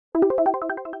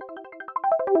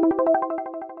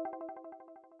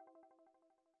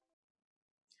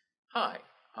Hi,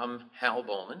 I'm Hal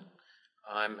Bohlman.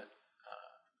 I'm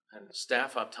a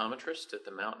staff optometrist at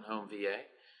the Mountain Home VA,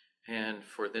 and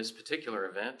for this particular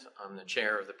event, I'm the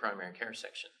chair of the primary care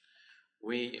section.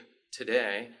 We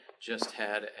today just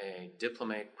had a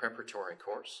Diplomate preparatory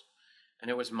course,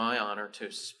 and it was my honor to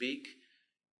speak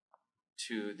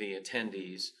to the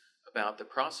attendees about the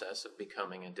process of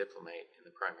becoming a Diplomate in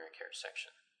the primary care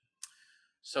section.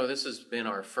 So this has been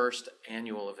our first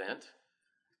annual event.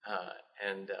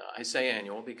 I say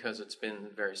annual because it's been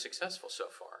very successful so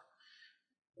far.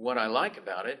 What I like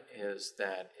about it is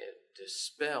that it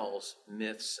dispels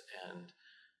myths and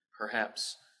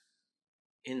perhaps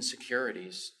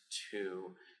insecurities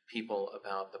to people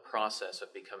about the process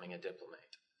of becoming a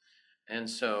Diplomate. And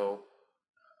so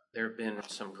there have been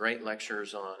some great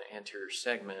lectures on anterior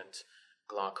segment,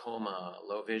 glaucoma,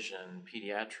 low vision,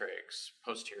 pediatrics,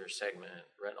 posterior segment,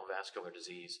 retinal vascular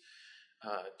disease,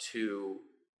 to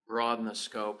broaden the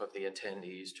scope of the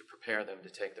attendees, to prepare them to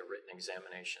take the written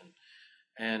examination.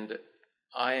 And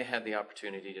I had the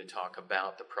opportunity to talk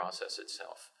about the process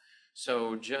itself.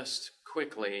 So just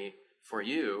quickly for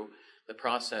you, the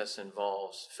process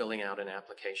involves filling out an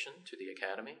application to the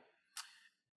Academy.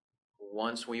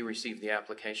 Once we receive the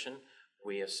application,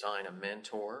 we assign a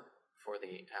mentor for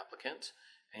the applicant,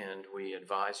 and we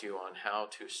advise you on how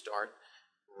to start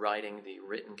writing the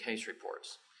written case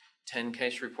reports. 10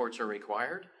 case reports are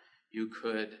required. You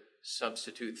could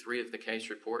substitute 3 of the case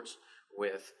reports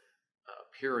with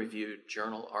peer-reviewed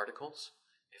journal articles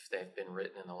if they've been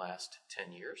written in the last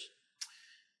 10 years.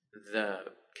 The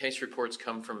case reports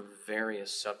come from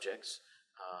various subjects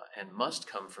and must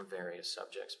come from various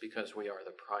subjects because we are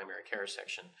the primary care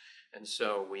section. And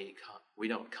so we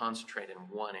don't concentrate in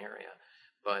one area,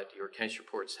 but your case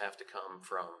reports have to come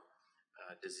from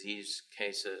disease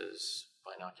cases,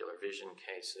 binocular vision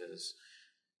cases,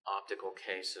 optical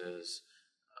cases,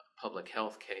 public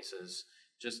health cases,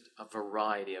 just a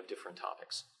variety of different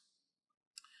topics.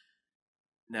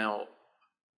 Now,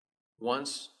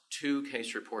 once 2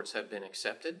 case reports have been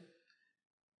accepted,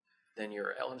 then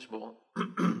you're eligible,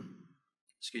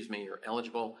 you're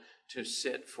eligible to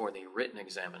sit for the written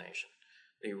examination.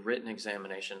 The written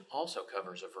examination also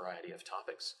covers a variety of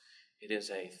topics. It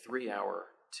is a 3-hour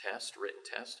test, written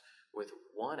test, with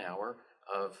 1 hour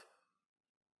of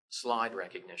slide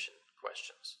recognition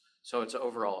questions. So it's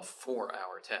overall a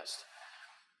 4-hour test.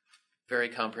 Very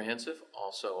comprehensive,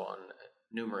 also on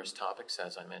numerous topics,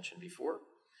 as I mentioned before.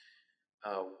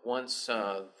 Once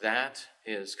that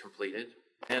is completed,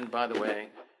 and by the way,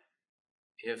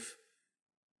 if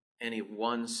any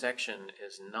one section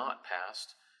is not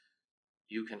passed,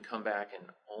 you can come back and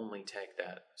only take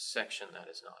that section that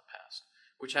is not passed,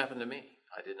 which happened to me.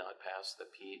 I did not pass the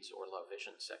peds or low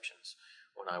vision sections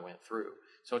when I went through.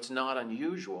 So it's not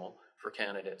unusual for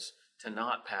candidates to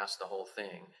not pass the whole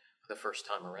thing the first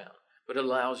time around, but it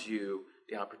allows you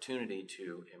the opportunity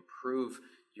to improve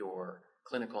your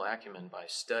clinical acumen by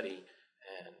study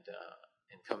and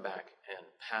come back and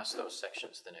pass those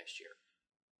sections the next year.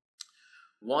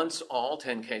 Once all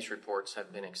 10 case reports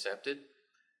have been accepted,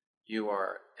 you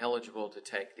are eligible to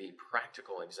take the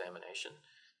practical examination.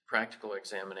 Practical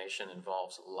examination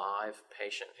involves live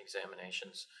patient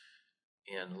examinations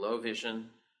in low vision,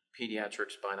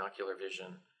 pediatrics, binocular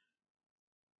vision,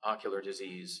 ocular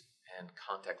disease, and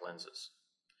contact lenses.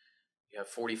 You have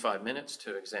 45 minutes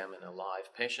to examine a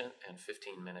live patient and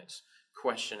 15 minutes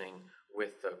questioning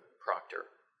with the proctor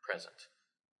present.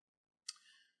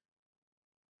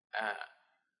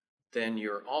 Then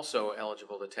you're also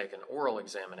eligible to take an oral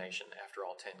examination after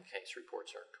all 10 case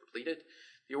reports are completed.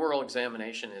 The oral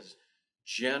examination is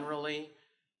generally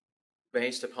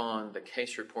based upon the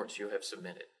case reports you have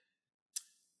submitted.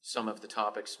 Some of the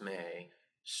topics may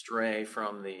stray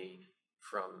from the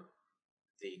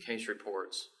case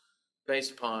reports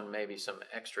based upon maybe some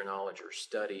extra knowledge or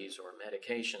studies or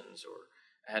medications or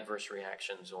adverse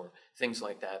reactions or things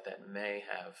like that that may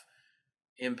have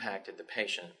impacted the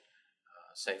patient.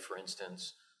 Say, for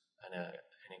instance, an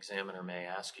examiner may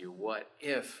ask you, what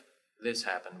if this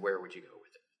happened, where would you go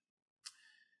with it?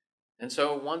 And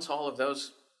so once all of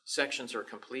those sections are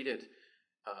completed,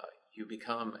 you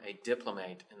become a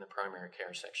Diplomate in the primary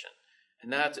care section.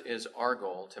 And that is our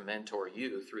goal, to mentor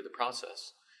you through the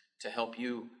process, to help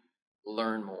you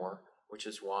learn more, which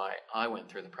is why I went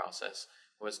through the process,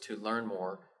 was to learn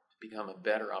more, to become a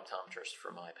better optometrist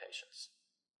for my patients.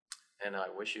 And I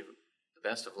wish you the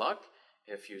best of luck.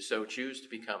 If you so choose to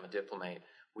become a Diplomate,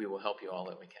 we will help you all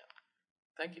that we can.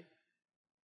 Thank you.